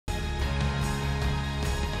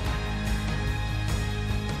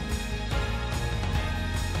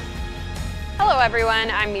everyone.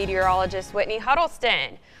 I'm meteorologist Whitney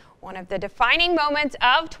Huddleston. One of the defining moments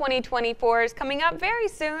of 2024 is coming up very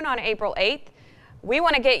soon on April 8th. We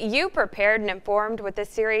want to get you prepared and informed with a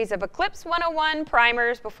series of Eclipse 101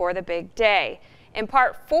 primers before the big day. In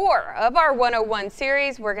part 4 of our 101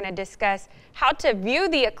 series, we're going to discuss how to view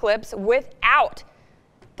the eclipse without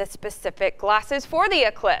the specific glasses for the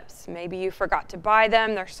eclipse. Maybe you forgot to buy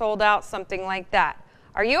them, they're sold out, something like that.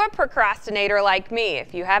 Are you a procrastinator like me?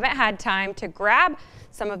 If you haven't had time to grab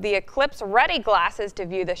some of the eclipse ready glasses to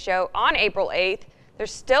view the show on April 8th,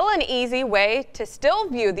 there's still an easy way to still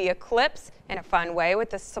view the eclipse in a fun way with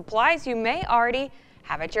the supplies you may already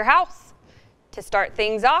have at your house. To start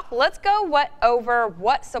things off, let's go over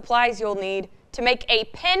what supplies you'll need to make a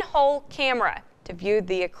pinhole camera to view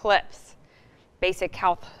the eclipse. Basic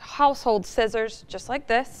household scissors, just like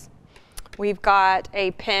this. We've got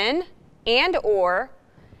a pin and/or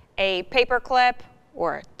a paper clip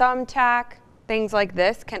or a thumbtack. Things like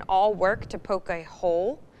this can all work to poke a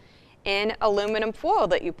hole in aluminum foil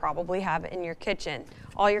that you probably have in your kitchen.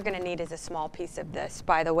 All you're going to need is a small piece of this,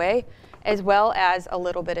 by the way, as well as a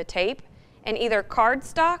little bit of tape, and either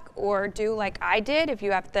cardstock or do like I did if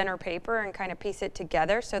you have thinner paper and kind of piece it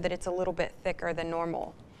together so that it's a little bit thicker than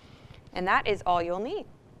normal. And that is all you'll need.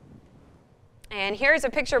 And here's a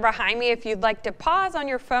picture behind me if you'd like to pause on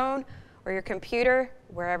your phone or your computer,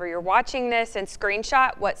 wherever you're watching this, and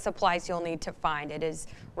screenshot what supplies you'll need to find. It is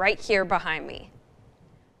right here behind me.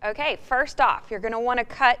 Okay, first off, you're going to want to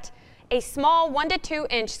cut a small 1 to 2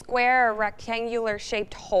 inch square or rectangular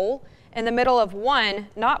shaped hole in the middle of one,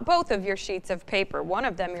 not both of your sheets of paper. One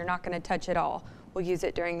of them you're not going to touch at all. We'll use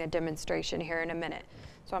it during the demonstration here in a minute.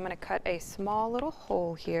 So I'm going to cut a small little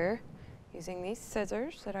hole here using these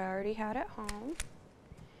scissors that I already had at home.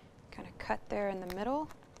 Kind of cut there in the middle.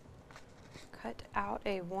 Cut out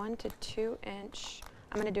a 1 to 2 inch,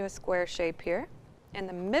 I'm going to do a square shape here in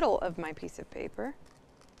the middle of my piece of paper.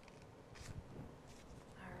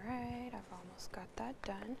 All right, I've almost got that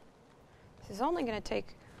done. This is only going to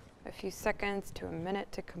take a few seconds to a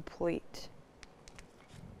minute to complete.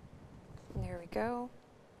 And there we go.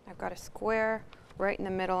 I've got a square right in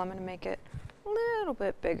the middle. I'm going to make it a little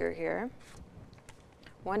bit bigger here.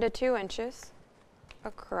 1 to 2 inches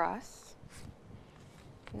across.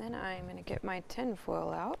 And then I'm going to get my tin foil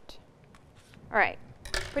out. All right,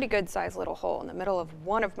 pretty good sized little hole in the middle of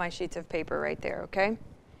one of my sheets of paper right there, okay?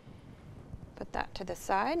 Put that to the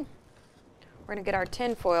side. We're going to get our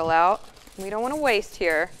tin foil out. We don't want to waste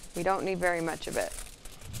here. We don't need very much of it.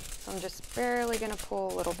 So I'm just barely going to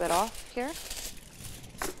pull a little bit off here.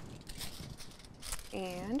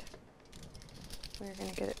 And we're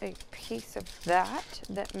going to get a piece of that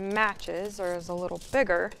matches or is a little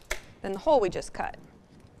bigger than the hole we just cut.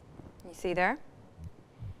 You see there?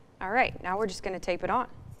 All right, now we're just going to tape it on.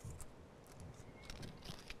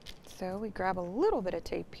 So we grab a little bit of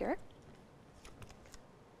tape here.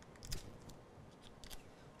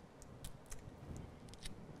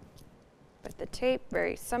 Put the tape,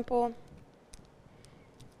 very simple.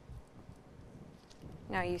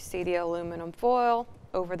 Now you see the aluminum foil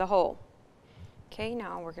over the hole. Okay,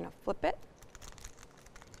 now we're going to flip it.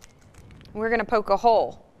 We're going to poke a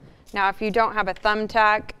hole. Now if you don't have a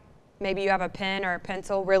thumbtack, maybe you have a pen or a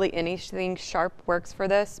pencil, really anything sharp works for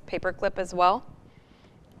this, paper clip as well.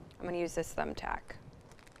 I'm going to use this thumbtack.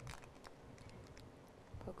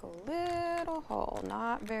 Poke a little hole,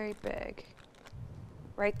 not very big,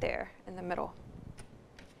 right there in the middle.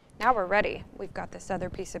 Now we're ready. We've got this other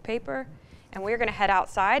piece of paper, and we're going to head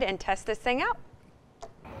outside and test this thing out.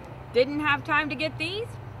 Didn't have time to get these?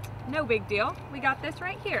 No big deal. We got this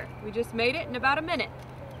right here. We just made it in about a minute.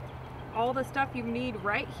 All the stuff you need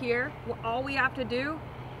right here. All we have to do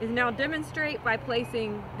is now demonstrate by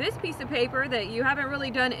placing this piece of paper that you haven't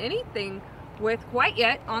really done anything with quite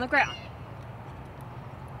yet on the ground.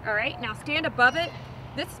 All right, now stand above it.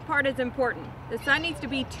 This part is important. The sun needs to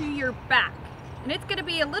be to your back, and it's going to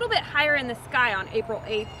be a little bit higher in the sky on April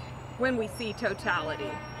 8th when we see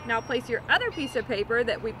totality. Now place your other piece of paper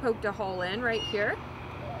that we poked a hole in right here,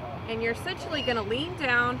 and you're essentially going to lean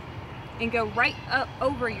down and go right up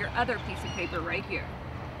over your other piece of paper right here.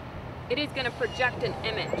 It is going to project an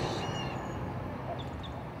image.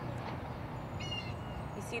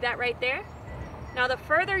 You see that right there? Now the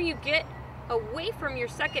further you get away from your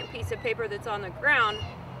second piece of paper that's on the ground,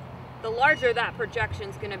 the larger that projection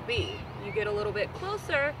is going to be. You get a little bit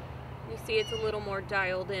closer, you see it's a little more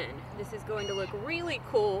dialed in. This is going to look really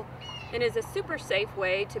cool and is a super safe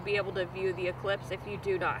way to be able to view the eclipse if you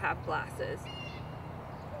do not have glasses.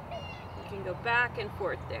 You can go back and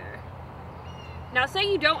forth there. Now say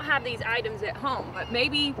you don't have these items at home, but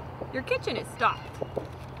maybe your kitchen is stocked.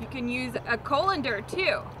 You can use a colander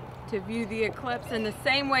too to view the eclipse in the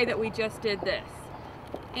same way that we just did this.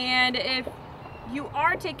 And if you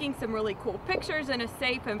are taking some really cool pictures in a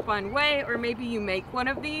safe and fun way, or maybe you make one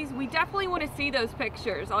of these, we definitely want to see those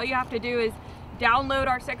pictures. All you have to do is download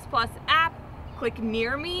our 6 Plus app, click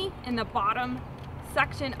Near Me in the bottom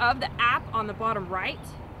section of the app on the bottom right,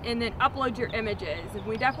 and then upload your images.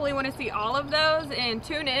 We definitely want to see all of those, and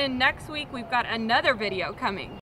tune in next week. We've got another video coming.